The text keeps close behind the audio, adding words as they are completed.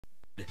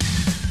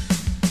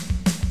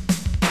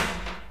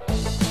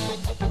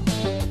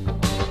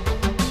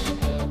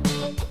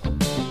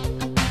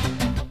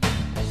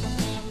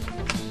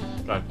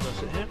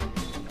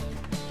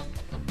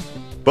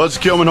Buzz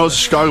Kilman hosts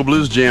Chicago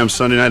Blues Jam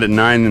Sunday night at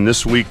 9, and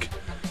this week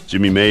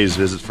Jimmy Mays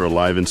visits for a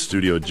live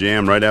in-studio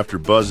jam. Right after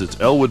Buzz, it's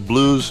Elwood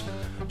Blues.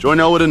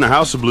 Join Elwood in the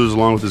House of Blues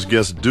along with his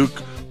guest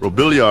Duke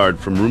Robiliard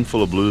from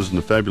Roomful of Blues and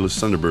the Fabulous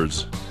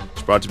Thunderbirds.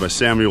 It's brought to you by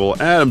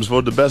Samuel Adams,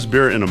 voted the best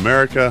beer in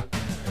America.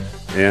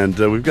 And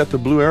we've got the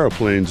Blue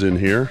Aeroplanes in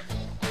here,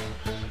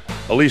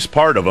 at least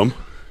part of them.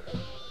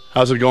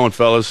 How's it going,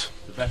 fellas?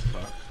 The best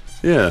part.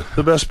 Yeah,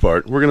 the best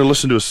part. We're going to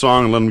listen to a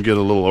song and let them get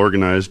a little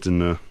organized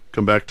and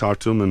come back, talk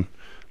to them, and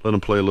let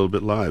them play a little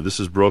bit live. This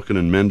is Broken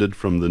and Mended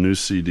from the new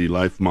CD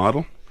Life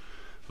Model,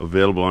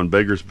 available on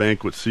Beggar's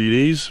Banquet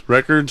CDs,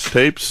 records,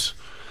 tapes.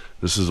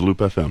 This is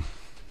WLUP-FM.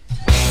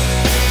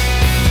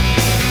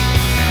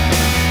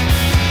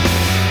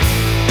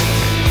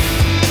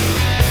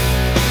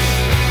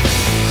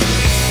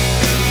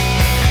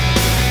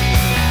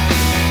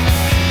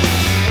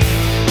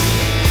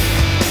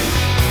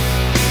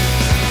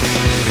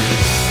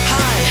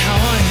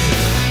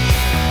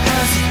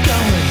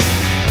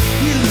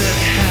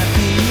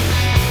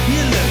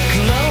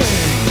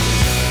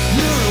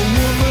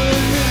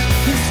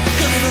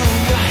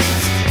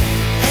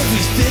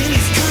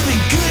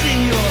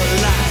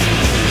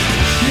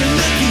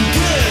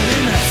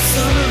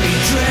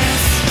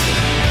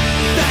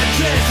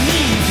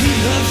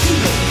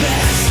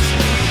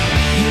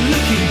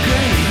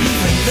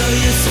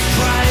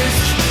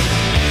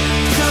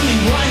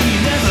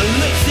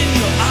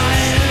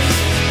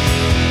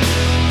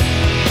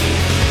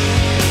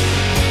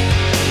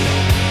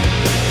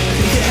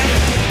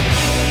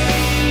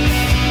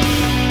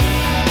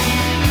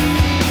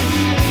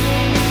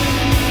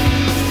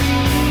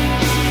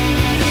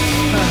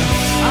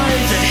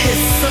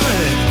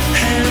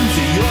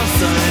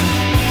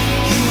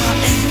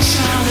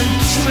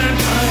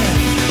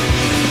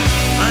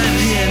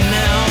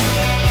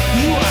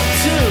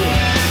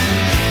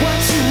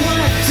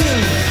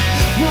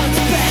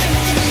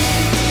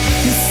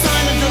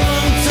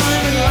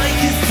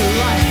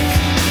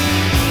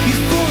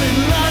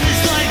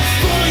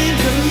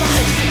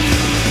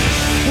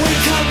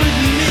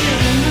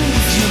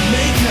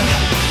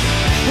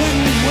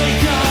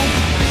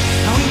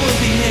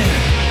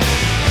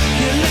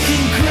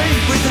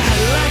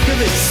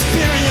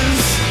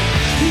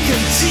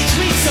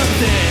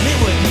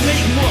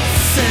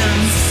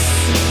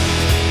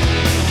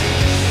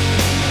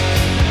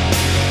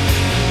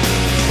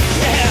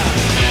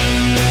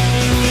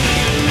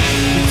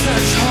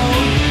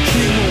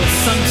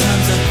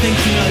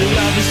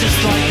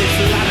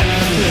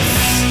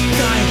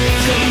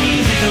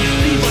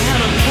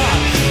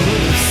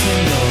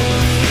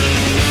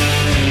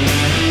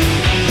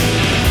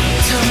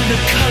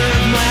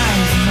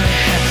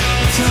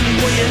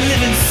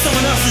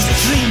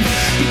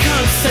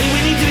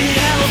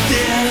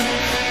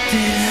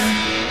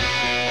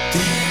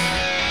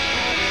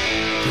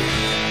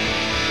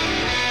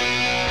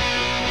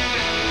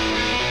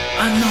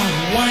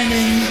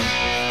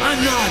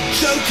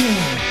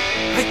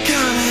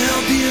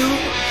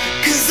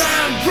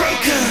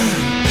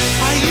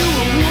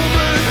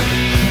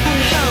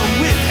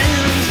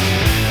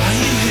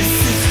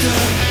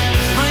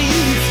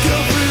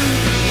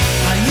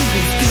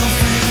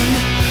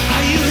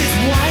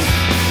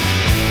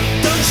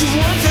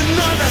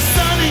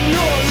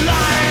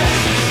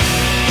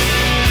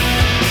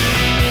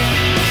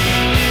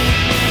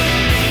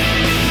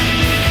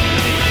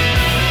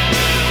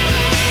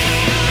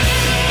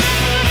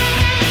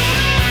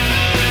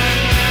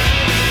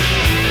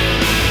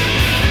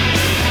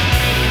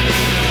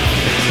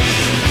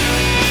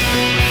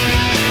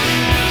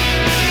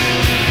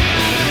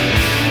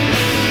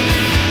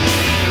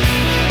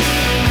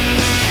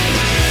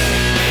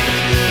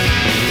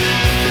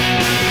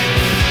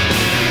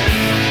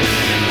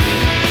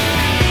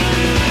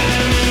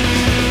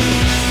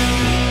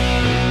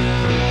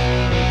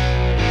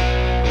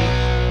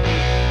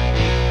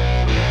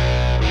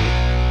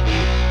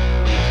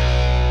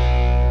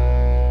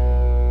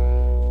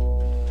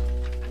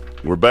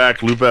 We're back,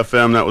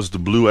 WLUP-FM. That was the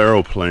Blue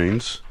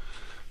Aeroplanes,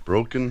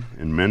 Broken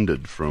and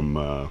Mended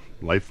from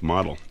Life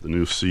Model, the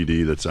new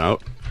CD that's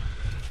out.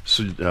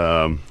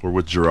 So, we're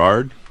with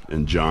Gerard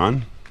and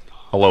John.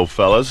 Hello,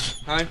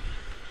 fellas. Hi.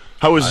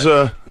 How was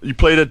you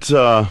played at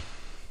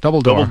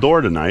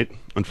Doubledoor tonight?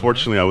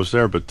 Unfortunately, I was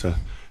there, but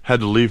had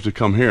to leave to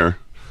come here,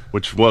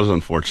 which was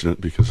unfortunate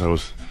because I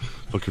was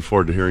looking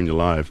forward to hearing you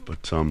live.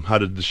 But how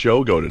did the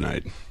show go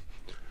tonight?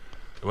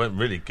 It went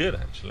really good,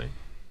 actually.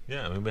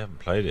 Yeah, I mean, we haven't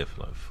played it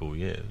for like 4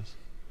 years.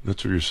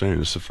 That's what you're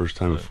saying. It's the first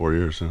time in 4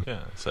 years, huh?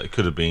 Yeah, so it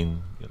could have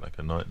been like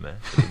a nightmare.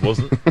 But it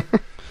wasn't.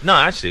 No,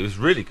 actually, it was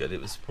really good.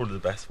 It was probably the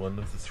best one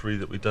of the three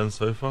that we've done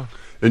so far.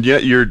 And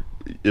yet,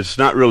 it's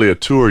not really a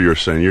tour. You're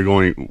saying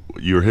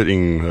you're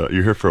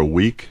here for a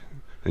week,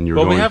 and you're.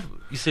 Well, we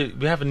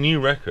have a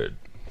new record,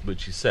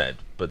 which you said,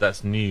 but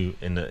that's new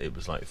in that it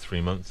was like 3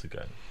 months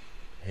ago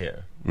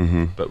here.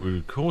 Mm-hmm. But we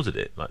recorded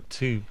it like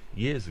 2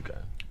 years ago.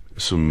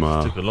 It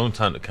took a long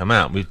time to come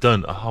out. We've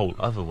done a whole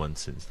other one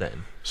since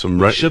then.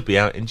 It should be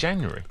out in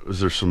January. Is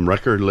there some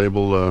record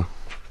label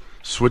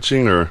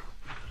switching, or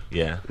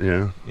Yeah.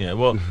 Yeah.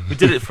 Well, we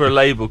did it for a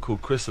label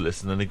called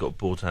Chrysalis, and then they got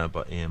bought out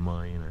by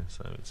EMI.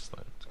 So it's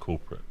like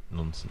corporate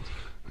nonsense.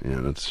 Yeah,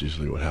 that's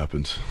usually what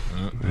happens.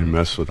 They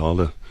mess with all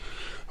the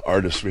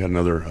artists. We had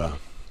another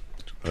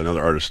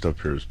artist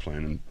up here who's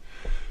playing,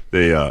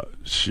 and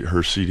she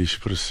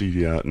put a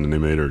CD out, and then they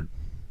made her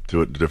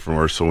do it different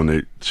order. So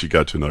when she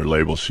got to another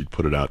label, she'd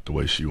put it out the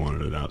way she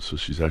wanted it out. So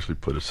she's actually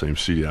put the same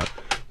CD out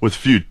with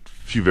few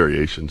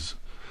variations.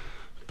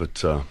 But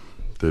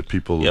the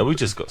people... Yeah, we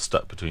just got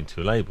stuck between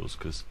two labels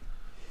because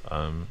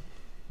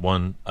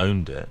one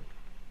owned it,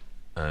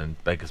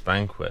 and Beggars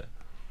Banquet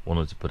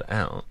wanted to put it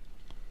out,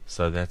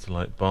 so they had to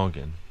like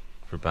bargain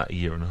for about a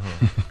year and a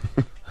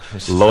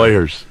half.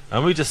 Lawyers.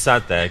 And we just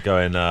sat there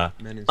going, and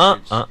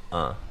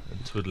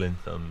twiddling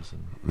thumbs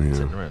and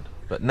sitting around.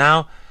 But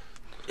now,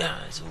 yeah,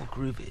 it's all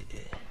groovy.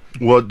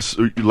 Well,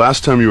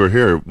 last time you were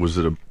here,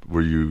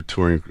 were you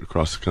touring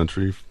across the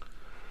country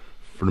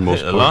for the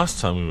most part? The last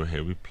time we were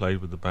here, we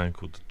played with a band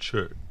called The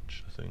Church,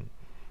 I think.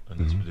 And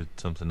we did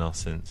something else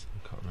since.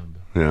 I can't remember.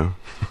 Yeah.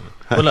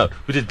 Well, no,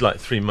 we did like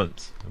 3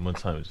 months in one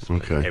time. We just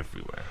played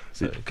everywhere.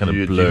 So it kind of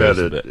you blurs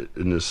had a bit.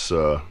 In this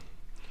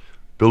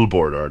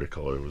Billboard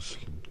article, it was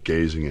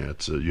gazing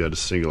at, you had to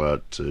single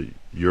out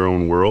Your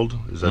Own World,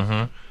 is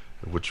that,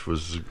 which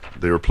was,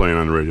 they were playing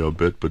on the radio a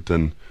bit, but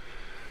then...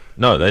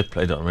 No, they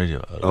played it on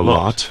radio a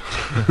lot.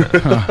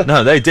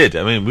 No, they did.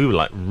 I mean, we were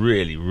like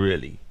really,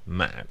 really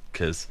mad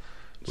because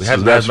we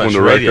hadn't that's had much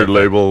when the radio, record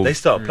label... They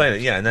started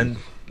playing it, and then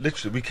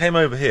literally we came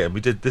over here and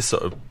we did this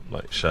sort of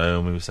like show,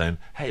 and we were saying,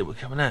 hey, we're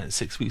coming out in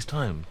 6 weeks'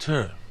 time,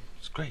 tour.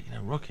 It's great,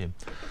 rocking.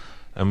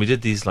 And we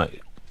did these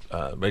like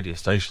radio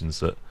stations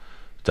that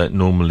don't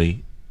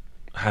normally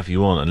have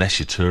you on unless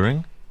you're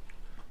touring,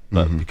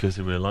 but because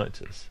they really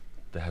liked us,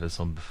 they had us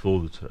on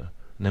before the tour.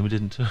 And then we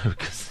didn't tour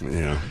because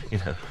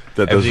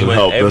that doesn't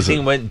help.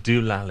 Everything went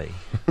doolally.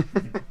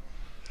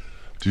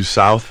 Due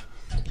south.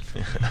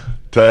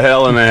 To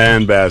hell in a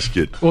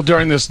handbasket. Well,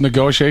 during this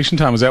negotiation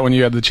time, was that when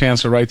you had the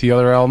chance to write the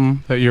other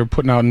album that you're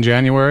putting out in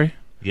January?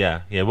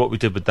 Yeah. What we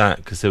did with that,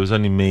 because there was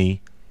only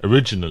me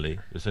originally.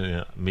 There was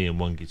only me and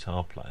one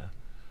guitar player,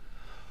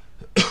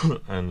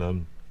 and we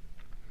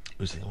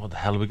were thinking, what the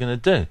hell are we going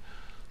to do?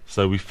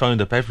 So we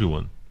phoned up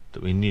everyone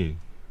that we knew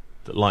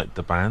that liked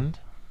the band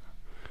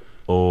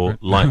or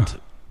liked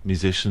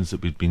musicians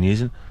that we'd been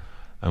using,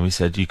 and we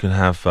said, you can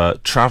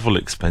have travel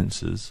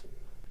expenses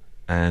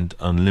and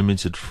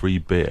unlimited free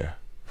beer.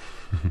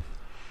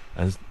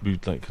 And we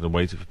like kind of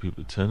waited for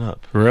people to turn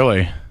up.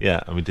 Really?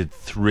 Yeah, and we did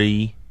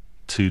 3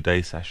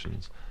 2-day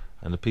sessions,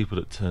 and the people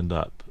that turned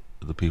up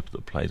are the people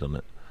that played on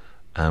it,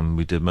 and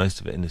we did most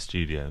of it in the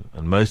studio,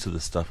 and most of the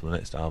stuff on the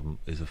next album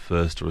is a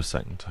first or a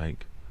second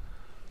take.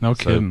 No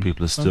kidding. So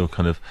people are still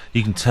kind of,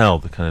 you can tell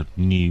they're kind of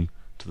new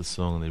to the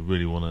song and they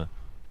really want to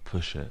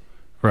push it.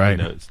 Right.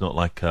 It's not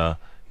like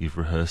you've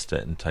rehearsed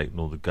it and taken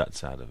all the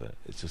guts out of it.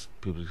 It's just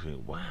people just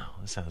think, wow,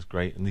 that sounds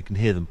great, and you can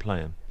hear them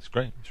playing. It's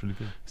great. It's really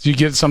good.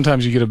 So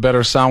sometimes you get a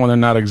better sound when they're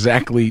not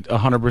exactly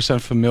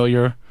 100%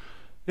 familiar.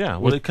 Yeah,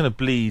 well, it kind of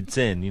bleeds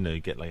in. You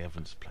get like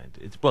everyone's playing.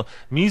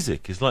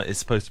 Music is like it's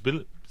supposed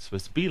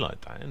to be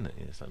like that, isn't it?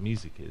 It's like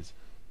music is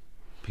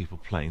people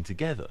playing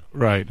together,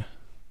 right?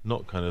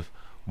 Not kind of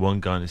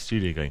one guy in the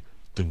studio going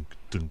dunk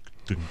dunk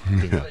dunk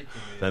dunk,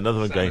 then another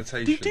one going.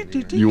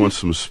 You want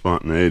some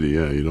spontaneity,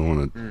 yeah. You don't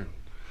want it.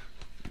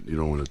 You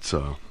don't want it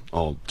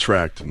all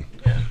tracked and.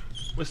 Yeah.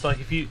 Well, it's like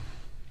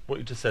what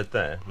you just said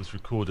there was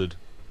recorded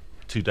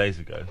 2 days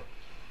ago.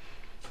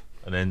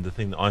 And then the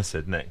thing that I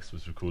said next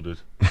was recorded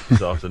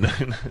this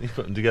afternoon. You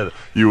put them together.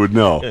 You would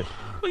know. Yeah.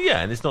 Well,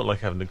 yeah, and it's not like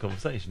having a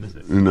conversation, is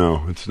it?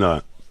 No, it's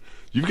not.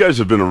 You guys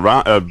have been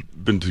around,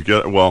 been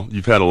together. Well,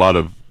 you've had a lot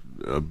of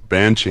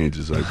band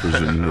changes, I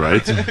presume,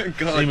 right? God,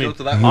 I got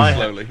to that one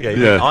slowly.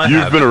 Yeah,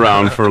 you've been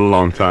around for a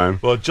long time.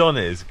 Well, John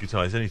is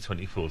guitar. He's only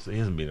 24, so he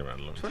hasn't been around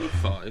a long time.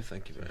 25,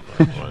 thank you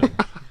very much.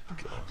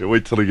 Yeah,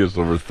 wait till he gets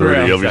over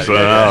 30. He'll be saying,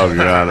 "Oh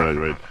God,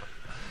 wait."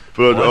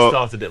 But I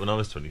started it when I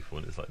was 24,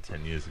 and it's like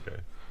 10 years ago.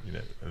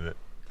 And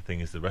the thing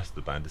is, the rest of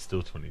the band is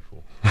still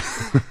 24.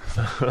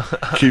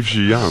 Keeps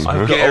you young.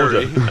 I've got older,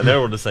 and they're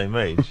all the same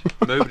age.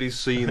 Nobody's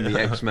seen the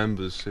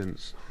ex-members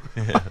since.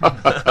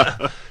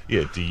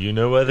 Yeah, do you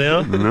know where they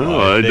are?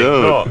 No, I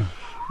don't.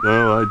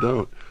 No, I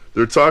don't.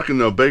 They're talking,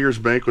 Beggar's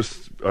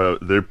Banquet,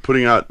 they're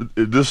putting out,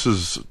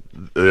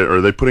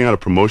 are they putting out a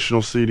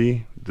promotional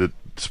CD that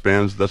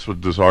spans, that's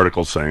what this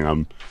article's saying.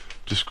 I'm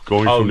just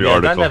going from the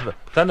article.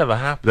 That never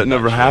happened. That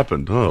never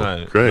happened. Oh,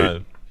 no, great.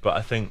 No. But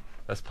I think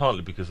that's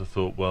partly because I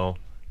thought, well,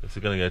 if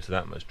they're going to go to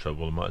that much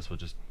trouble, I might as well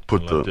just do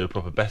a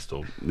proper best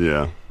of.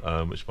 Yeah.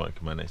 Which might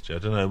come out next year.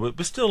 I don't know.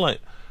 We're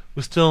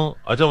still.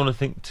 I don't want to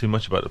think too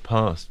much about the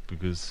past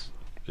because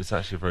it's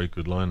actually a very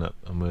good lineup,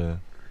 and we're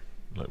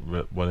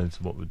like well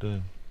into what we're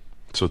doing.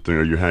 So,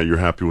 you're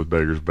happy with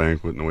Beggar's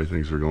Banquet and the way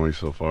things are going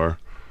so far?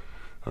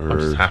 I'm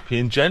just happy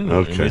in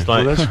general. Okay, it's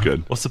like, well, that's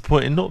good. What's the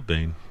point in not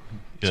being?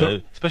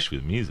 Especially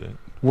with music.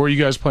 Where are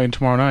you guys playing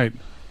tomorrow night?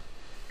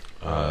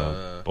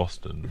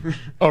 Boston.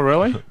 Oh,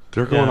 really?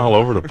 They're going all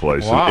over the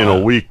place. Wow. In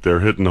a week, they're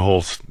hitting the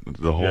whole.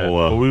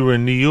 Well, we were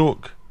in New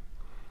York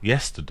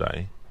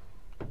yesterday,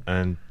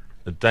 and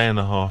a day and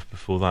a half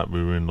before that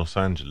we were in Los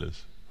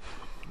Angeles.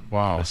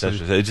 Wow. So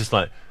it's just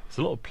like, it's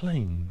a lot of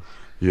planes.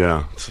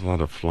 Yeah, it's a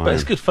lot of flying. But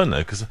it's good fun though,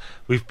 because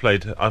I've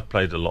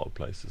played a lot of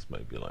places,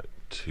 maybe like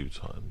 2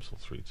 times or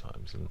 3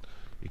 times, and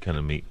you kind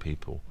of meet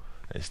people.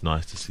 It's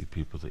nice to see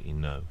people that you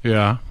know.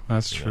 Yeah,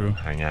 that's true.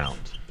 Hang out.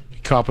 You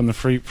copping the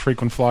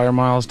frequent flyer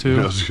miles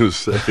too? I was going to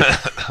say,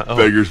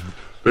 beggars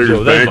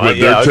banquet.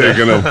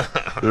 Taking them.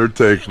 They're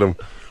taking them.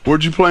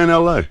 Where'd you play in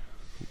L.A.?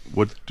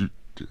 What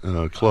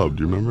club?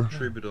 Do you remember?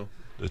 Troubadour.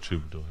 The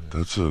Troubadour. Yeah.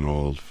 That's an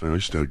old thing. I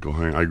used to go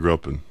hang. I grew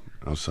up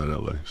outside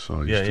L.A.,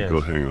 so I used to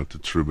go hang out to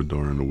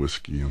Troubadour and the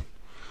Whiskey and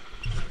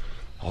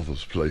all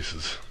those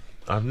places.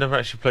 I've never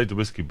actually played the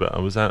Whiskey, but I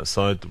was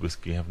outside the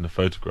Whiskey having a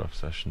photograph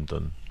session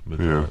done with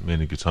me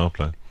and a guitar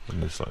player.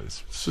 And this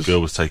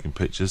girl was taking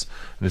pictures,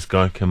 and this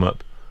guy came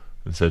up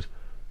and said,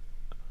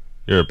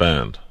 "You're a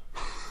band."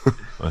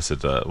 I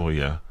said, "Well,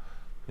 yeah."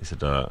 He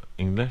said,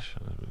 "English?"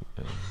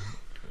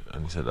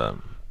 And he said,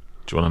 "Do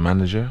you want a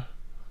manager?"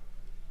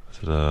 I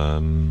said,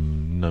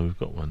 "No, we've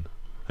got one."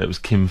 It was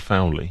Kim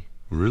Fowley.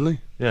 Really?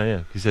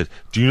 Yeah. He said,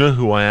 "Do you know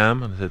who I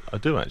am?" And I said, "I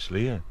do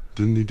actually, yeah."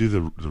 Didn't he do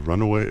the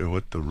Runaway or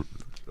what the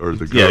girl?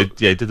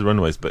 Yeah, he did the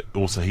Runaways, but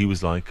also he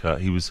was like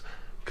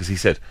because he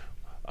said,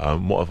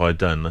 "What have I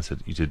done?" I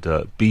said, "You did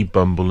Bee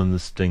Bumble and the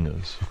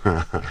Stingers."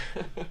 And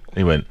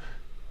he went,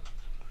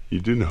 "You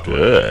do know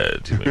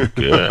good." He went,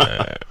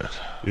 "Good."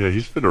 Yeah,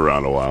 he's been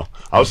around a while.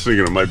 I was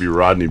thinking it might be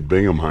Rodney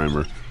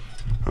Binghamheimer.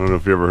 I don't know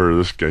if you ever heard of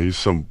this guy. He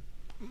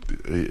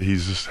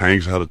just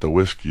hangs out at the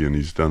Whiskey, and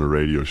he's done a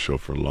radio show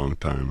for a long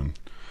time, and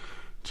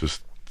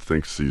just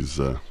thinks he's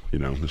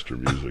Mr.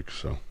 Music.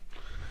 So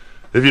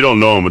if you don't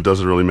know him, it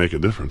doesn't really make a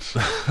difference.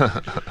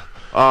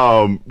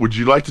 Would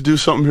you like to do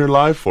something here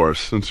live for us?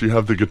 Since you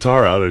have the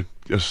guitar out, I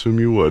assume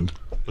you would.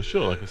 Well,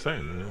 sure, like I say.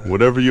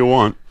 Whatever you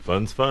want.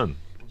 Fun's fun.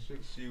 Well,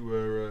 since you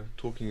were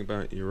talking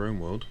about your own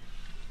world,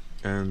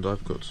 and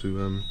I've got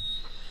to...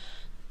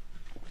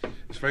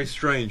 It's very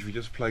strange. We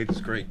just played this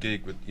great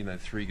gig with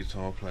 3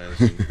 guitar players,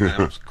 and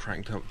amps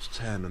cranked up to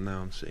 10, and now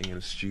I'm sitting in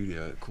a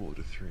studio at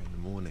 2:45 in the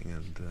morning,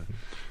 and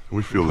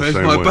we feel the where's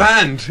same my way.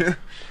 band?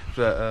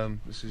 But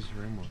this is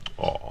your own one.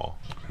 Aw.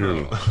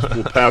 Here,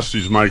 we'll pass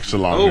these mics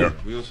along here.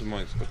 We also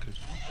mics. Okay.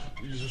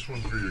 Use this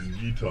one for your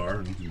guitar,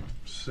 and you can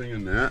sing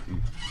in that,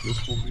 and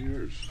this will be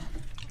yours.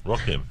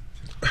 Rock him.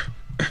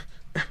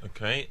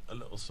 Okay, a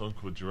little song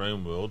called Your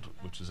Own World,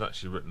 which is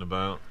actually written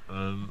about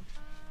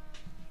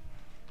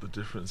the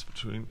difference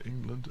between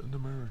England and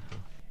America.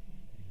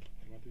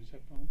 You want these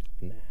headphones?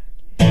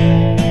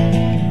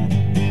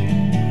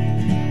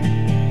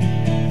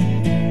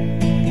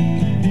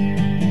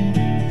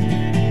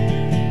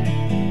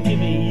 Give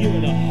me you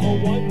in a whole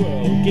wide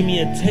world. Give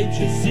me a tape,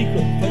 your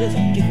secret photos.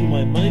 I'll give you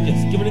my money,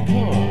 just give it a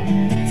car.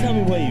 Tell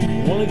me where you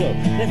wanna go.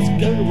 Let's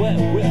go to where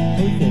we're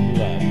both in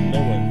love.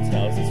 No one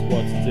tells us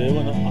what to do,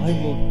 and I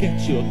will get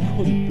you a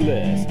good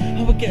bliss.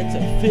 I will get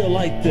to feel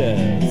like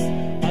this.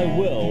 I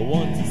will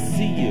want to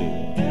see you.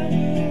 I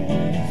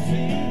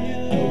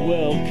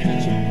will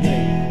catch a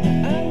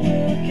plane. I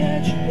will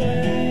catch a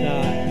plane.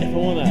 Now, if I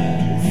wanna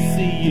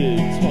see you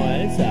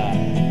twice, I'll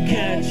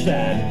catch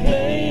that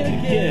plane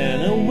again,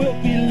 and we'll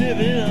be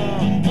living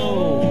our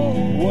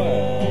own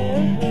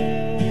world.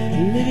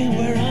 Living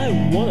where I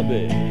wanna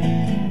be.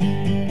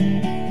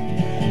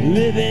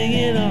 Living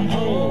in our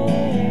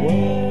own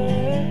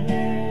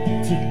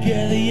world.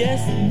 Together,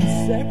 yes, and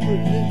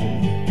separately.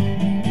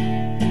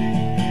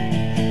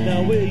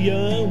 Now we're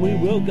young, we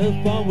will go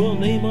far. We'll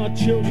name our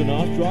children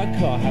after our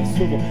car. Have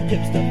swivel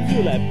hipster,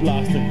 fuel that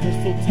blaster,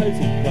 crystal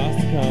toting,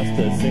 plaster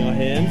caster. Sing our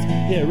hymns,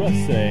 hear us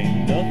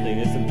sing. Nothing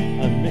is an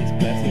unmixed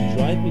blessing.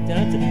 Drive me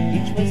down to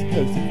each west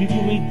coast. If you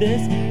can read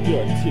this,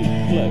 you're too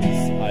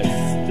close. I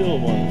still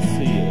want to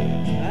see you.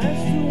 I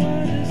still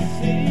want to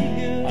see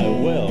you. I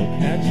will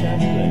catch a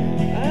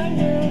plane. I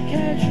will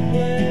catch a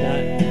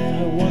plane.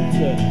 I want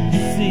to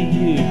see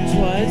you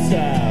twice.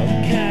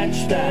 I'll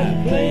catch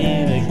that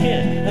plane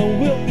again, and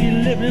we'll be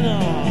living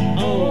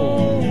our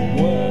own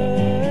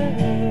world.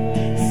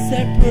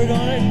 Separate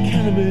on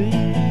academy.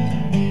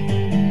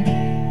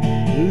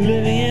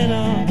 Living in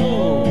our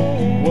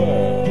own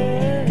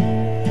world.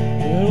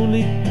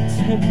 Only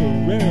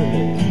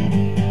temporarily.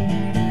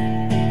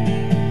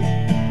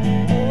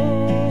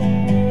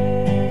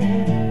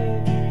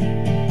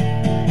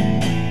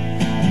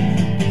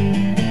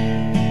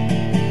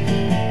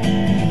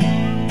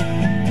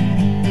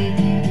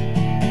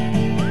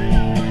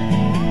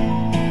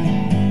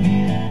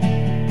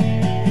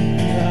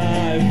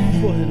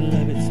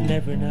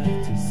 Never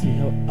enough to see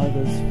how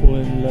others fall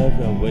in love.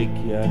 I wake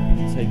you up,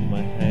 you take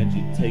my hand,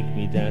 you take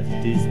me down to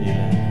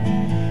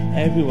Disneyland.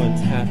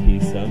 Everyone's happy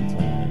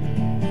sometime.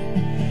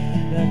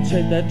 Now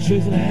check that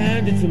truth and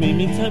hand it to me.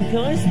 Meantime, can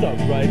I stop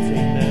writing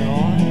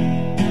now?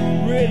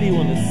 I really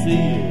want to see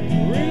you.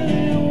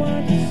 Really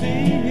want to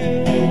see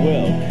you. I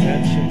will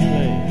catch a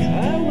plane.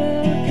 I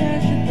will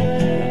catch a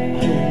plane. I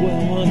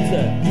will want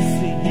to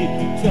see you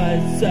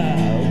twice.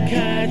 I'll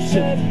catch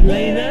a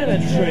plane and a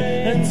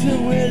train until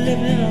we're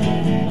living on.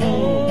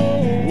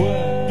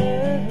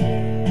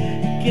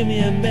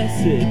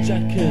 message I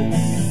can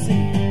see.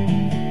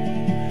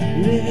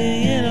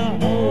 Living in our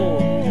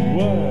own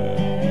world.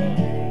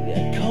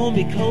 Yeah, call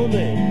me, call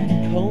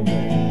me, call me.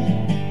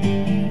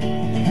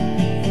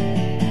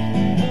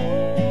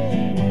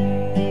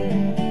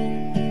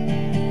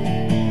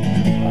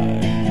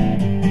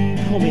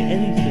 Call me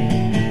anything.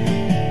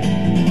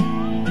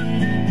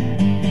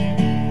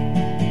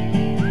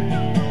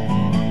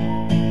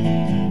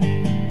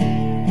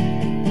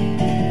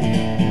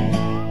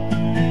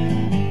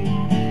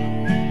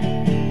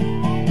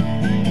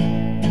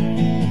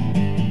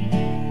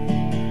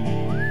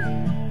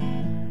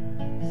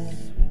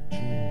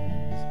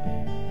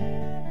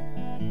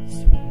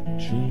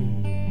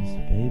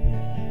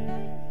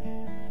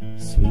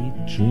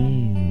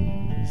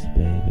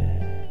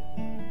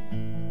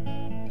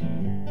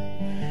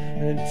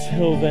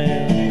 Until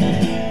then,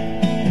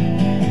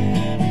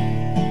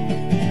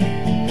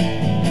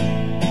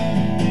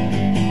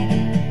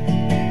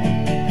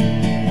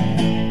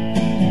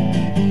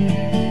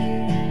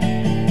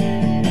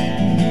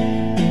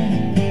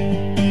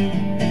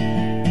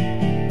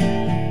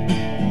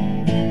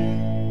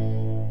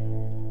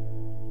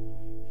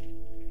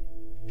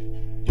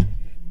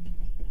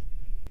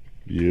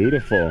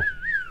 Beautiful.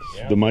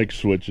 Yeah. The mic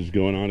switch is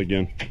going on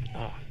again.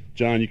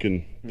 John, you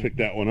can pick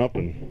that one up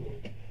and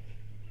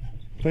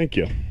thank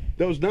you.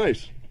 That was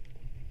nice.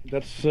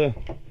 That's the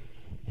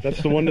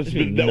one that was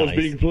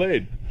being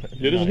played.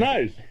 It is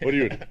nice. What do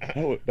you?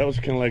 That was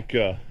kind of like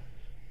what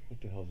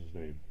the hell's his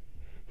name?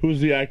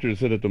 Who's the actor that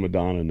said at the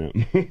Madonna and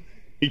them?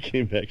 He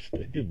came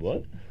backstage. Did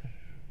what?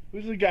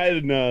 Who's the guy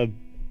that? No.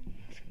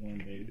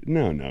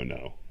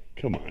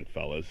 Come on,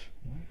 fellas.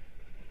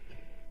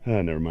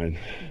 Never mind.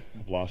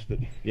 I've lost it.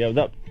 Yeah,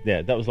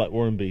 that was like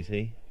Warren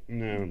Beatty.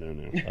 No.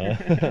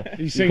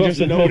 You sing just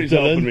nobody's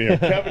helping me here.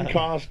 Kevin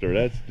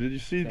Costner. Did you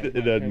see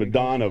the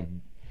Madonna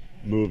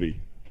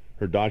movie?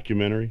 Her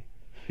documentary.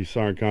 He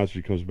saw her in concert.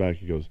 He comes back.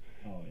 He goes,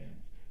 "Oh yeah,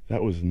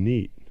 that was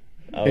neat."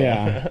 Oh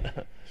yeah.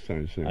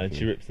 And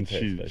she rips and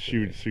takes.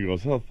 She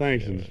goes, "Oh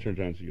thanks," and turns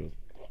around. She goes,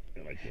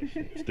 like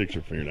this, sticks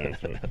her finger down her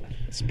throat.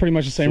 It's pretty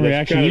much the same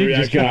reaction you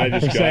just got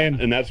for saying,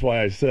 and that's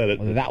why I said it.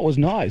 Well, that was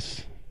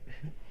nice.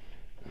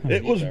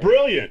 It was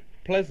brilliant.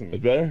 Pleasant.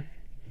 It's better.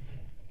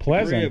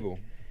 Pleasant. Agreeable.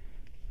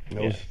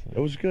 That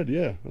was good.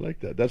 Yeah, I like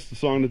that. That's the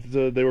song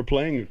that they were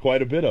playing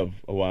quite a bit of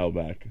a while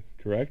back.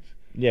 Correct?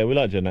 Yeah, we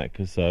like Janet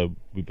because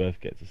we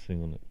both get to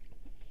sing on it.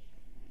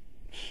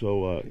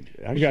 So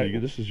actually,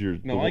 this is your.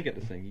 No, I get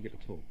to sing. You get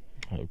to talk.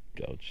 Oh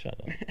God,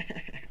 shut up.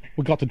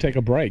 We got to take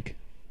a break.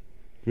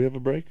 Do we have a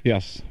break?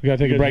 Yes, we got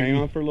to take a break. Hang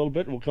on for a little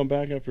bit. We'll come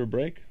back after a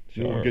break.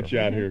 Sure. We'll get you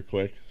out here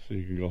quick so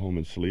you can go home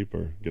and sleep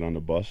or get on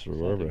the bus or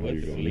wherever the hell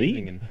you're going.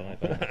 Leaving in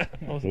 5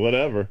 hours.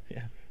 Whatever.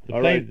 Yeah.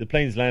 The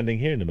plane's landing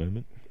here in a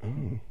moment.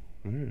 Oh,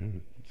 all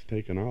right. It's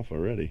taken off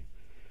already.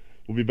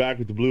 We'll be back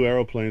with the Blue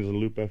Aeroplanes on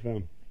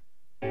WLUP-FM.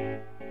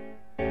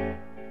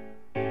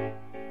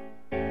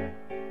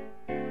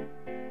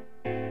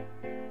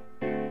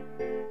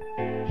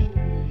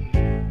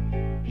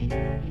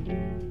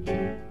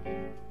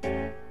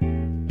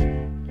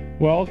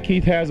 Well,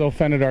 Keith has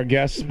offended our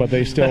guests, but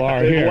they still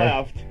are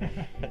here.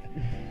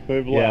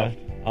 They've left.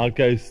 Our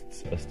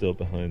ghosts are still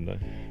behind though.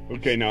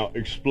 Okay, now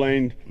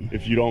explain,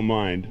 if you don't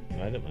mind,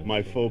 I don't mind.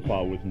 my faux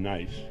pas with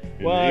nice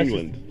in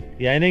England.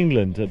 In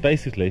England,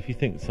 basically, if you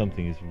think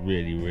something is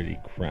really, really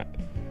crap,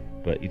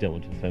 but you don't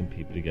want to offend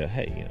people, you go,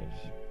 hey,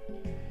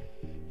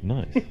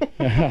 nice.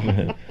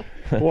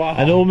 Wow.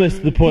 And almost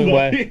to the point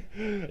where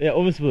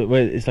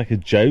it's like a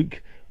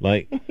joke.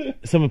 Like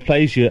someone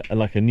plays you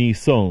like a new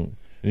song,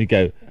 and you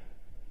go,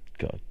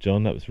 God,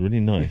 John, that was really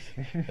nice.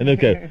 And they'll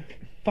go,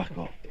 fuck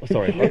off. Oh,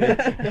 sorry.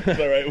 It's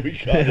all right, we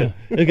got it.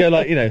 They'll go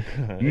like,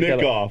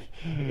 Nick off.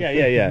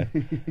 Yeah.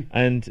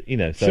 And,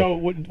 So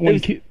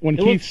when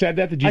Keith said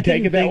that, did you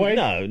take it that way?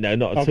 No,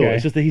 not at all.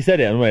 It's just that he said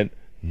it and I went,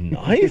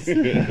 nice.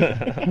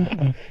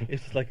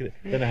 It's just like,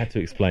 then I had to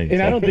explain.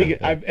 And I don't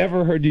think I've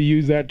ever heard you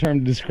use that term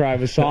to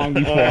describe a song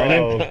before.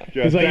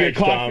 It's like your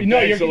cough.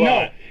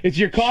 It's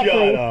your cough.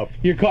 Shut up.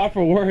 Your cough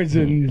for words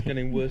and It's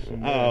getting worse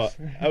and worse.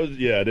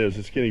 It is.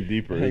 It's getting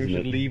deeper, I think isn't we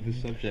should it? leave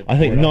the subject. I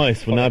think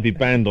nice will now be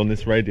banned on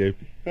this radio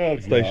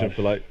station gosh.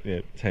 for like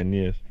 10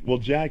 years. Well,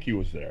 Jackie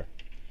was there.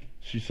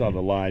 She saw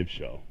the live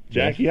show.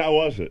 Jackie, how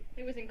was it?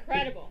 It was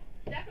incredible.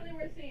 Definitely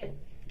worth seeing.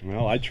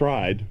 Well, I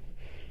tried.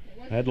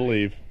 I had to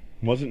leave.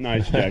 Wasn't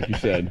nice, Jackie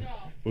said.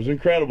 It was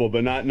incredible,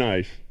 but not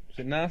nice. Is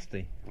it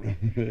nasty?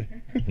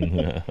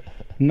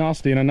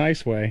 nasty in a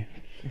nice way.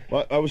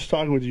 Well, I was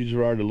talking with you,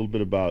 Gerard, a little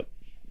bit about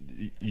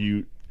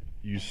you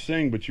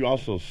sing, but you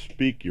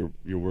speak your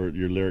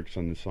lyrics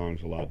on the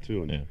songs a lot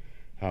too, and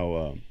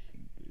how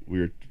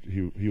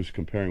he was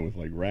comparing with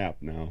like rap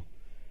now.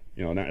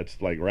 Now it's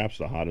like rap's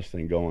the hottest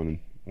thing going, and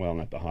well,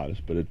 not the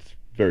hottest, but it's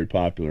very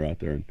popular out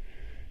there.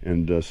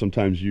 And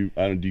sometimes do you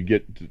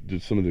get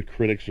some of the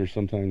critics or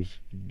sometimes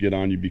get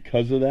on you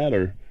because of that,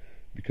 or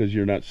because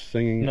you're not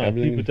singing? No,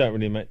 everything? People don't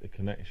really make the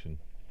connection,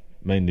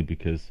 mainly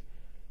because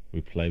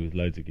we play with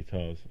loads of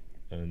guitars,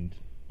 and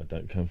I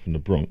don't come from the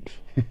Bronx,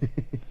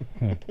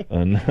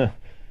 and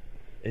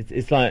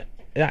it's like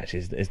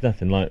it's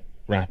nothing like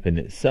rap in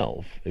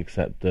itself,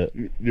 except that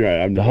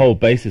the whole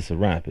basis of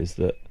rap is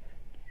that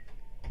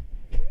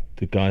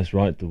the guys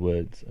write the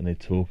words and they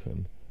talk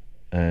them,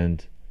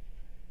 and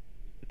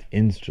the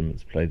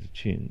instruments play the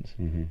tunes.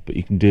 But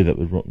you can do that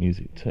with rock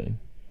music too,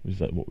 which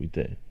is like what we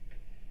do.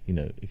 You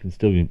know, it can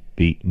still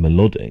be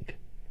melodic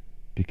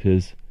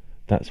because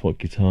that's what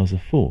guitars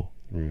are for.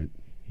 Right.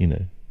 You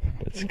know,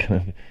 it's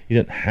kind of, you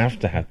don't have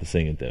to have the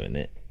singer doing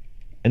it.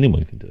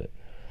 Anyone can do it.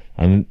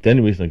 And the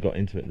only reason I got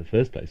into it in the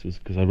first place was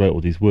because I wrote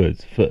all these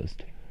words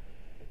first,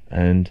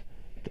 and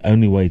the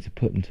only way to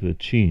put them to a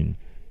tune,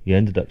 you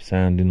ended up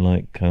sounding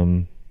like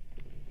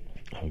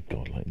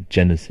like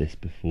Genesis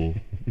before,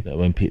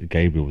 when Peter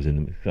Gabriel was in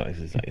them.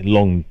 It's like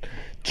long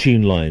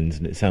tune lines,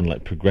 and it sounded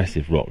like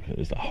progressive rock. It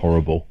was like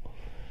horrible.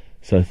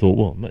 So I thought,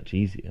 well, much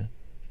easier,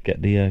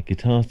 get the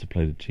guitars to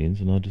play the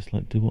tunes, and I'll just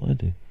like do what I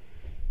do.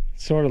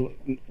 Sort of,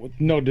 with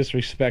no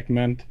disrespect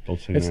meant. Don't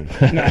say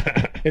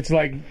that. It's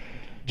like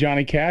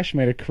Johnny Cash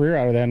made a career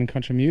out of that in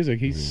country music.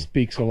 He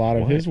speaks a lot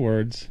of his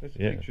words. There's a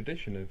big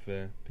tradition of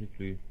people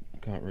who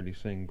can't really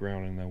sing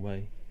growling their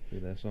way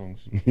through their songs.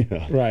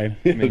 Yeah. Right.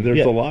 I mean,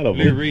 there's a lot of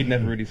Lou them. Reed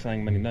never really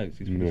sang many notes.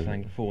 He's probably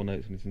sang 4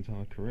 notes in his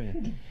entire career.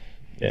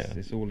 Yeah.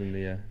 It's all in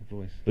the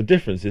voice. The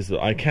difference is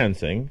that I can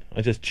sing,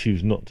 I just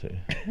choose not to.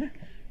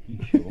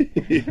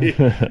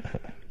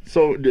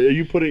 So,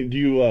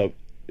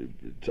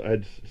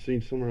 I'd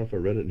seen somewhere, if I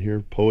read it in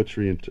here,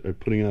 poetry and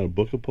putting out a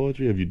book of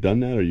poetry. Have you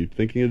done that? Are you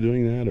thinking of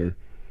doing that, or?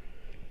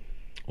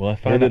 Well,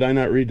 Or did I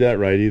not read that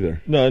right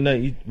either? No,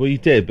 you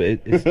did,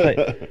 but it's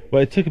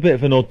well, it took a bit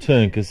of an odd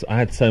turn because I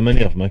had so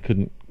many of them I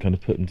couldn't kind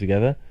of put them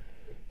together.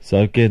 So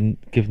I've given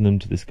them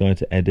to this guy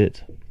to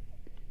edit,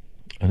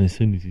 and as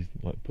soon as he's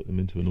like put them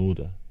into an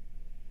order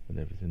and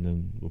everything,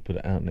 then we'll put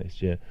it out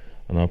next year,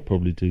 and I'll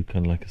probably do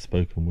kind of like a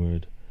spoken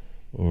word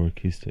or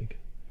acoustic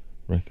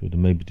record,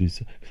 and maybe do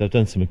because I've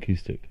done some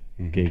acoustic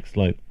gigs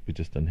like we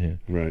just done here,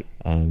 right?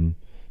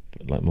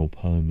 But like more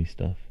poemy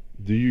stuff.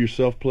 Do you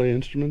yourself play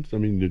instruments? I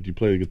mean, did you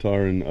play the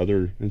guitar and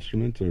other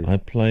instruments? Or? I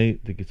play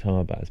the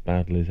guitar about as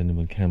badly as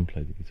anyone can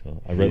play the guitar.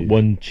 I wrote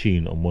one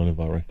tune on one of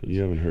our records.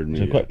 You haven't heard me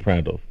which I'm yet. quite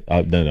proud of.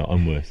 No,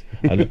 I'm worse.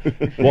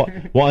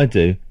 What I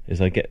do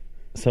is I get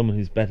someone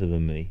who's better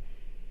than me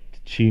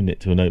to tune it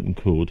to an open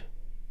chord.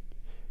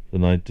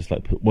 Then I just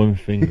like put one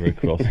finger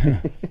across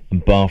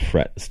and bar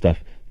fret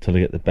stuff till I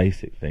get the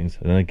basic things.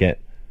 And then I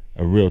get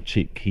a real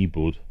cheap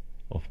keyboard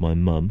off my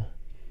mum,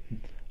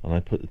 and I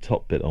put the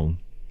top bit on.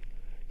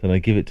 Then I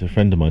give it to a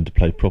friend of mine to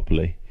play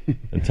properly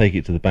and take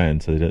it to the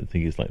band so they don't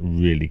think it's like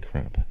really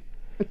crap.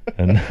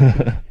 And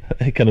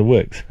it kind of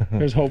works.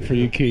 There's hope for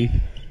you, Keith.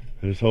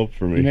 There's hope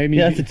for me. Yeah,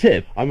 that's a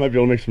tip. I might be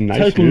able to make some nice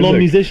Total music.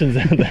 non-musicians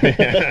out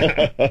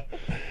there.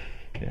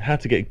 How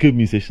to get good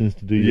musicians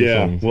to do your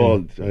songs.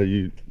 Well,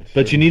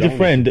 but you need a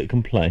friend that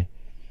can play.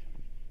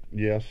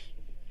 Yes.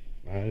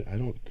 I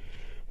don't...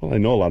 Well, I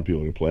know a lot of people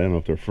who can play. I don't know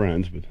if they're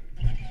friends,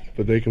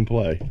 but they can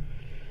play.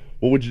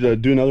 Well, would you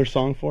do another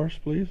song for us,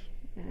 please?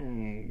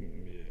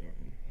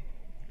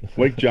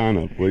 Wake John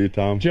up, will you,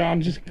 Tom?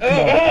 John, just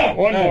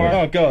one more.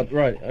 Oh God!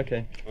 Right.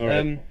 Okay. All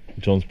right.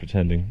 John's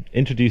pretending.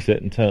 Introduce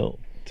it and tell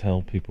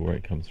people where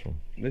it comes from.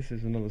 This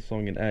is another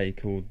song in A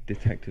called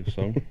Detective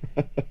Song.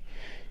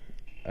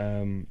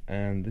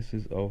 And this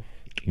is off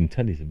You can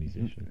tell he's a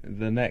musician.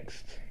 the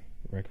next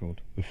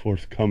record. The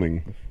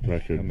Forthcoming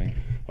record. Coming.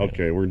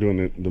 Okay, we're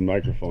doing the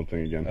microphone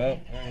thing again. Whoa.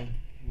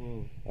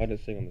 I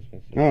didn't sing on this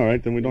one. All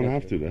right, then we don't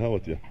have to. The hell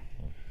with you.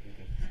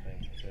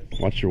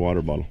 Watch your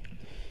water bottle.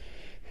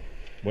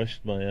 Where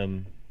should my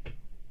where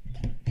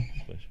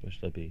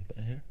should I be?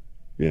 About here?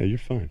 Yeah, you're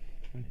fine.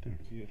 Right there.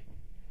 Beautiful.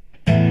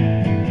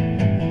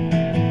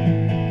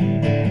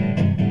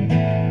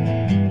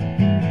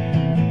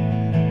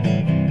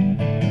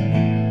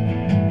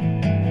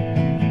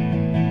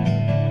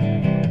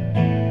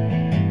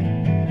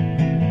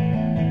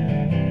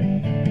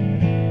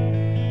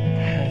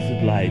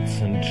 Hazard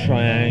lights and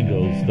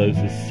triangles, those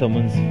are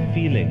someone's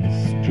feelings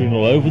strewn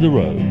all over the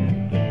road.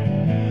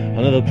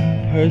 Another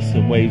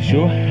person waves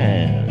your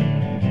hand.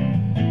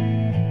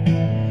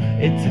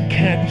 It's a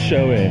cat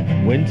show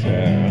in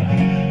winter.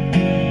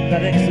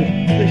 That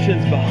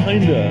exhibition's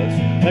behind us.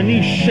 A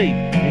new shape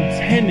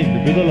intending to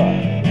be the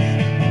last.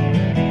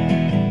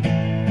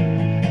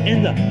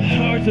 In the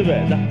heart of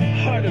it,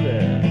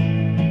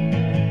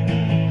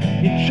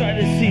 you try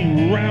to see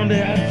round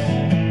it.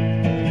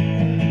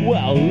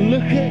 Well,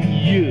 look at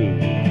you.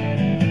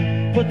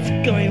 What's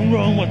going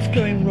wrong? What's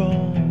going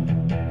wrong?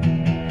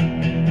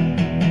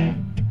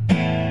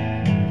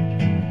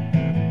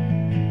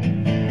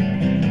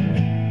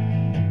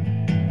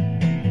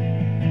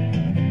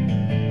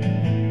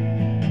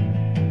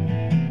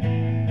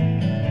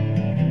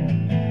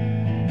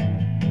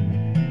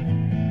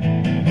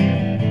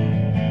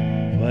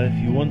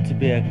 To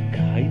be a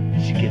kite,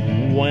 you get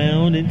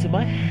wound into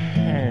my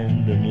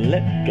hand and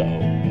let go,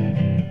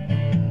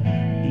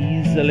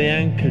 easily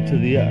anchored to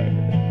the earth.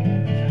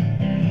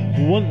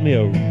 Want me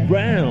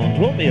around,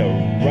 world nil,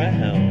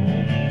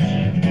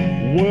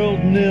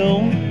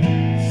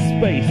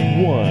 space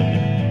one.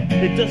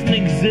 It doesn't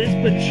exist,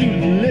 but you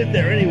live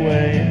there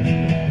anyway.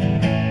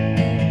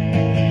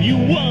 You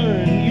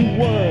won, you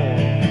won.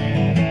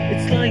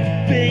 It's like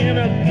being in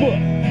a book.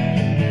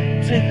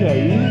 Take a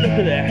look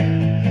at it.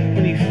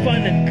 When you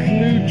find a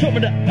clue, drop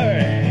it to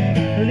earth.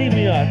 And leave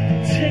me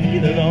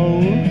articulate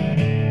on.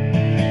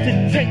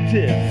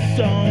 Detective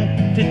song,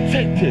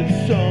 detective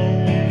song.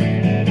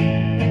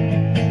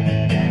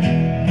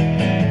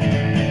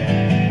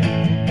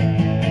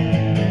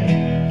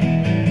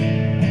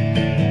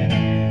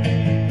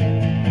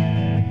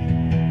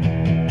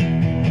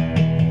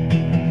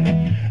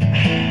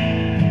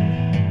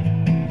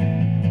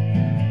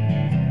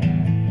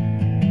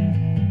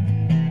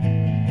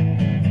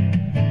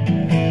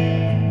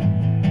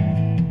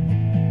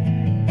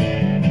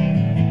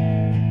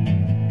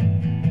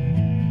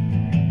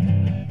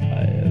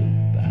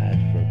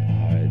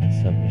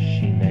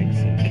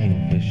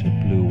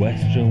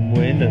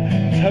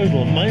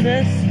 Total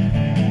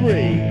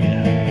 -3.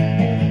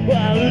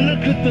 Well,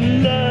 look at the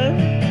love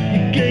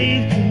you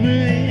gave to me.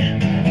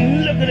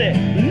 Look at it,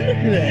 look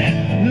at it.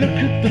 Look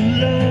at the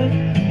love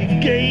you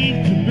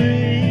gave to me.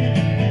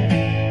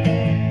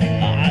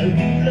 Ah,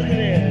 look at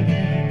it.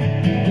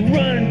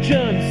 Run,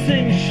 jump,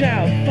 sing,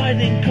 shout,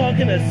 fighting cock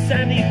in a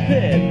sandy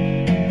pit.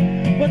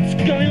 What's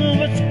going on?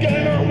 What's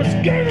going on? What's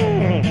going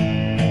on?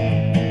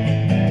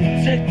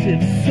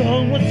 Detective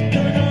song, what's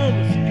going on?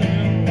 What's going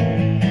on?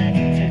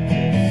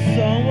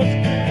 Song, what's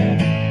going on?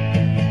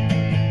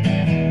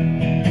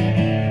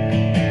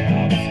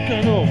 What's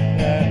going on?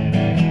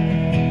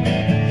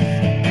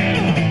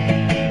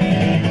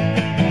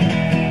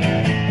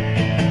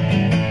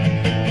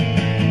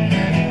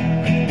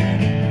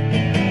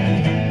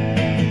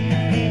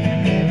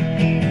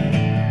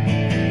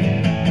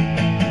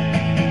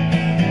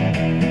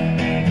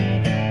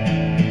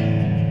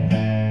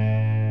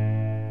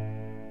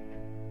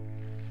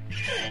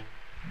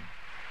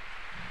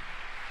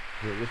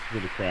 Yeah, listen to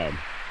the crowd.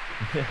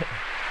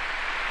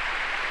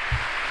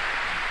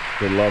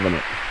 They're loving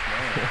it.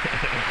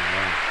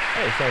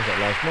 Hey, it sounds like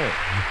last night.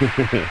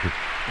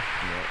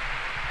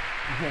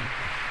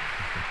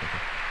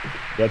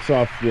 That's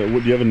off. Do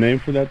you have a name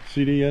for that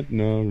CD yet?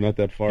 No, not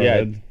that far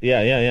ahead.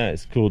 Yeah.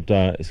 It's called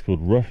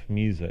Rough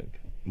Music.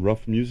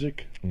 Rough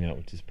Music. Yeah,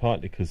 which is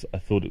partly because I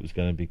thought it was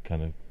going to be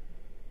kind of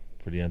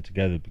pretty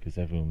untogether because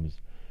everyone was,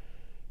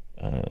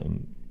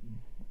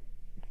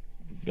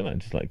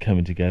 just like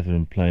coming together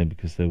and playing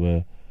because they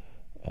were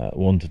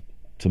wanted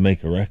to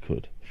make a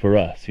record for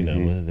us,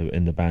 whether they were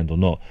in the band or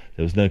not.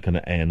 There was no kind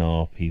of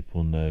A&R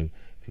people, no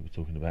people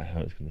talking about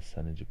how it's going to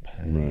sound in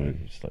Japan.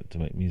 Right. Just like to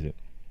make music.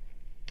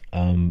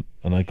 And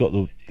I got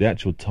the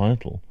actual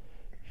title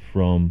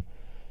from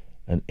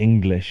an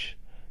English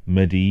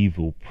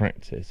medieval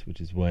practice, which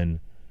is when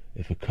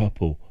if a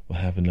couple were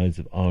having loads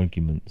of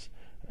arguments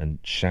and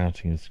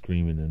shouting and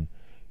screaming and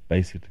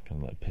basically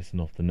kind of like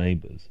pissing off the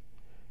neighbours,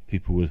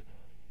 people would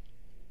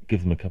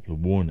give them a couple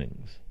of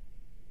warnings.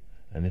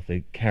 And if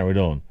they carried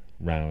on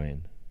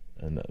rowing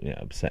and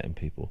upsetting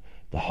people,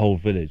 the whole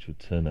village would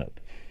turn up,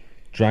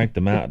 drag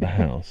them out of the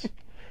house.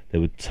 They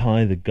would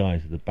tie the guy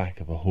to the back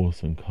of a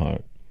horse and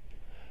cart.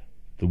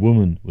 The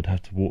woman would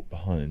have to walk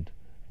behind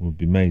and would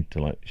be made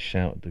to like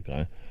shout at the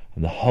guy,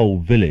 and the whole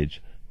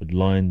village would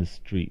line the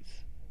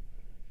streets,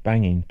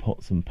 banging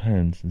pots and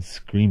pans and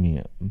screaming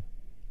at them.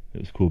 It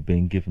was called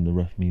being given the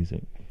rough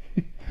music.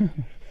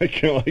 I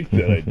kind of like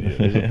that idea.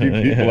 There's a few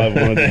people I've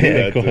wanted to do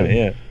that to.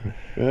 Yeah.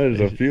 There's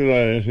a few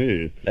I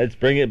see. Let's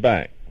bring it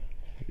back.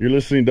 You're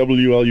listening to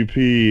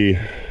WLUP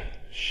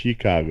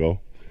Chicago.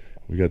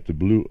 We got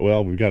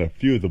we've got a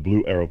few of the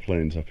Blue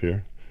Aeroplanes up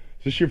here.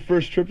 Is this your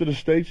first trip to the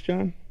States,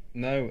 John?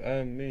 No,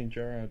 me and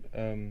Gerard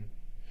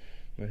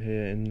were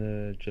here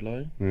in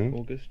July,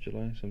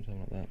 July, sometime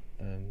like that,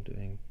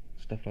 doing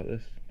stuff like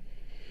this.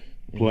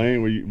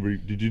 Playing?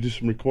 Did you do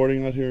some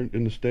recording out here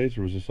in the States,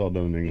 or was this all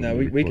done in England? No,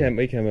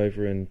 we came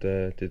over and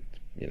did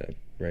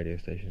radio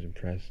stations and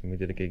press, and we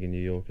did a gig in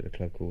New York at a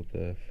club called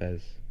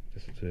Fez.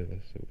 Just the two of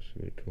us. It was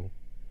really cool.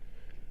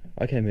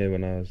 I came here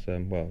when I was to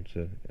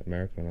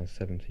America when I was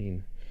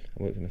 17.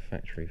 I worked in a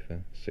factory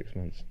for 6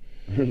 months.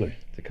 Really?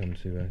 To come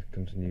to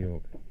New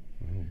York.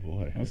 Oh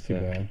boy, that's too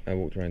bad. I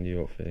walked around New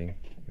York feeling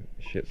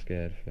shit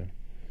scared for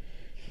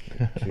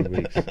 2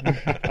 weeks.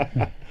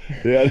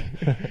 Yeah,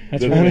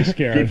 that's really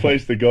scary. Good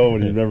place to go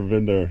when you've never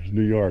been there.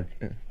 New York.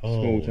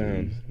 Small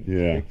town.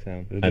 Yeah. Big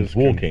town. And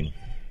walking.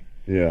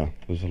 Yeah,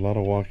 there's a lot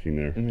of walking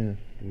there. Yeah.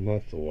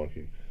 Lots of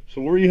walking.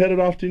 So where are you headed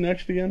off to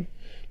next again?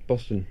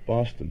 Boston.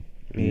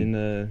 In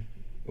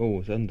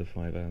it's under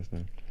 5 hours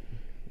now.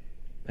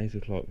 8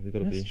 o'clock. We've got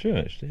to be. That's true,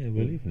 actually. Yeah,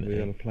 we're leaving.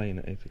 We're on a plane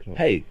at 8 o'clock.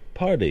 Hey,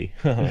 party!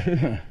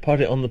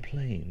 Party on the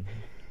plane.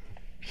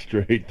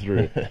 Straight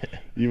through.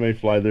 You may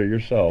fly there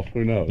yourself.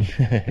 Who knows?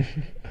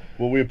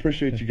 Well, we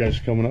appreciate you guys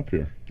coming up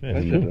here. Yeah,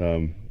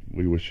 and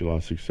we wish you a lot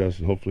of success,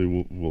 and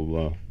hopefully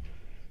we'll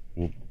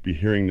be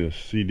hearing the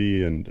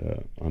CD and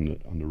on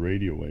the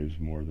radio waves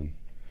more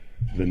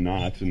than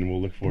not, and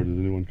we'll look forward to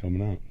the new one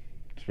coming out.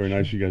 It's very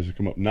nice you guys have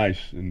come up nice,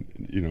 and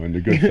in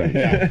the good sense.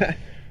 Yeah.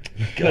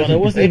 God, I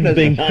wasn't even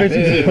being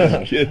critical.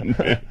 I'm kidding,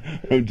 man.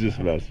 I'm just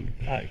messing.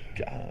 Oh,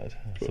 God.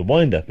 It's a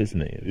wind-up,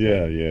 isn't it?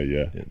 Yeah.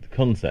 The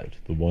concept,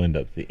 the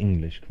wind-up, the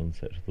English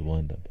concept of the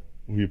wind-up.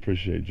 We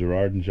appreciate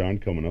Gerard and John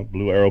coming up.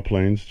 Blue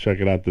Aeroplanes, check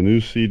it out. The new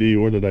CD,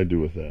 what did I do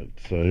with that?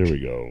 So here we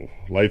go.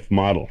 Life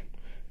Model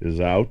is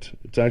out.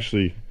 It's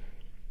actually,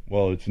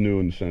 well, it's new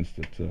in the sense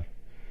that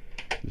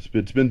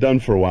it's been done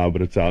for a while,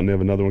 but it's out. And they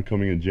have another one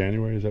coming in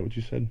January. Is that what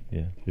you said?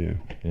 Yeah.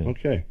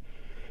 Okay.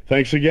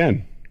 Thanks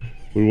again.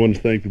 We want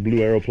to thank the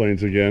Blue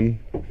Aeroplanes again.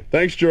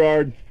 Thanks,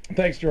 Gerard.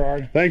 Thanks,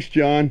 Gerard. Thanks,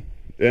 John.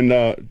 And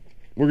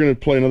we're going to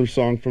play another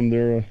song from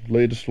their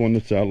latest one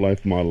that's out,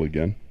 Life Model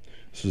again.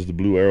 This is the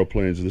Blue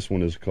Aeroplanes. This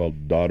one is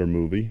called Daughter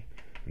Movie.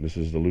 And this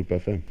is the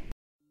WLUP-FM.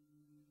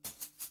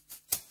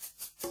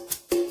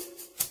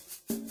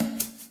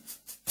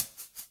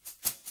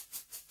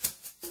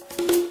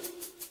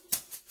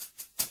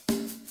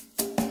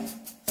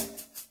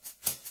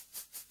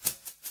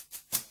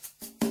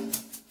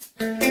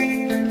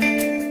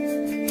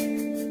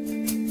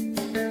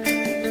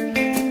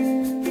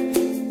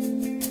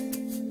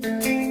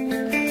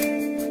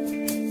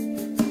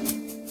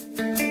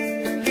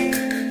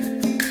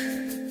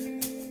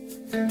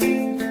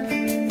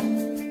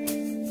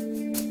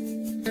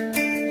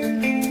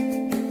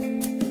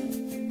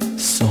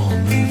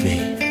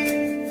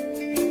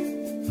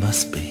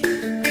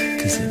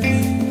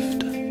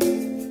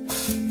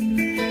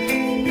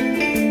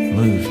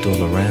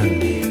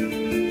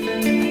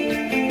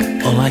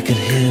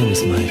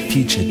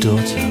 Future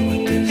daughter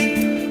with this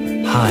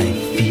high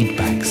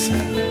feedback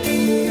sound,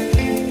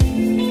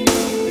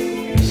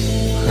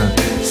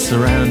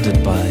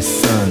 surrounded by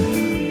sun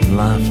and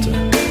laughter.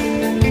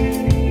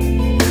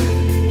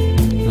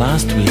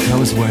 Last week I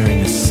was wearing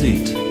a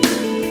suit,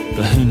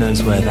 but who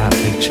knows where that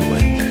picture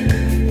went.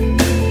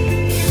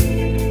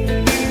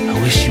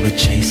 I wish you were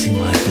chasing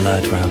my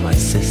blood round my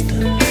sister.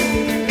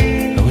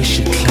 I wish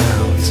your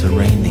clouds were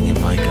raining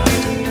in my garden.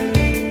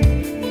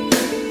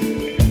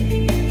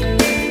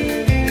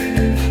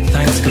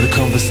 For the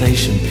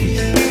conversation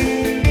piece.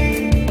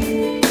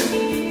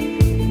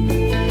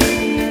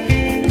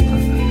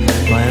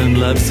 My own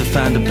loves have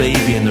found a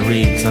baby in the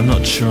reeds. I'm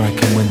not sure I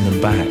can win them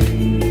back.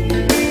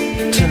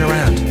 Turn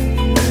around.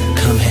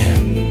 Come here.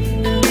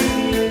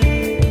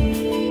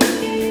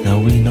 Now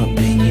we're not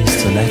being used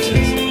to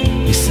letters.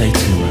 We say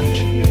too much.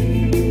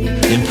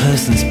 In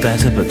person's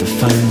better, but the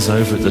phone's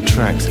over at the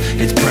tracks.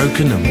 It's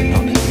broken and we're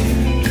not here.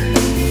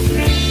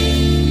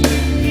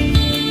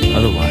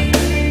 Otherwise,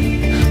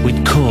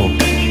 we'd call.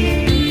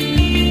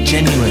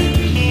 Genuine.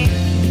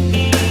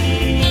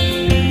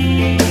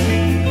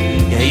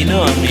 Yeah, you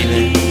know I mean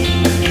it.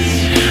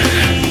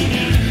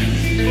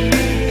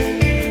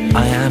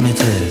 I am, it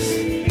is.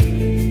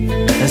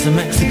 There's a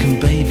Mexican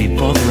baby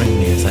bothering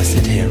me as I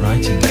sit here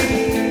writing.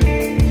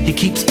 He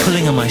keeps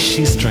pulling on my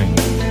shoestring.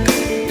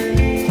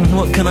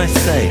 What can I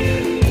say?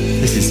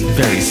 This is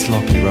very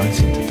sloppy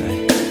writing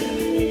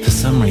today. For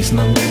some reason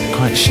I'm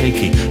quite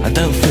shaky. I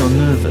don't feel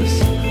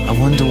nervous. I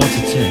wonder what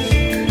it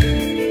is.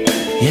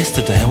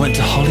 Yesterday I went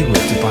to Hollywood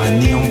to buy a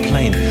neon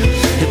plane.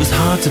 It was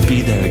hard to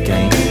be there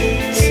again,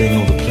 seeing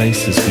all the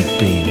places we'd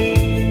been.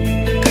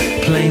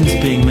 Planes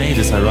being made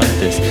as I write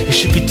this. It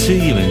should be to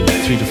you in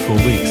 3 to 4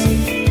 weeks.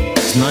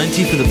 It's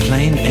 90 for the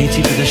plane,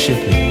 80 for the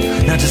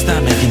shipping. Now does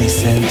that make any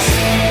sense?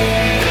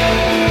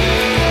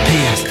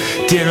 P.S.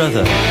 Dear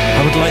Other,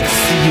 I would like to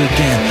see you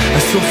again. I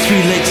saw 3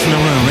 lakes in a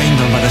row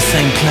rained on by the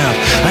same cloud.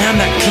 I am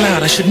that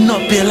cloud, I should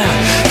not be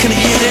allowed. Can you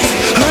hear this?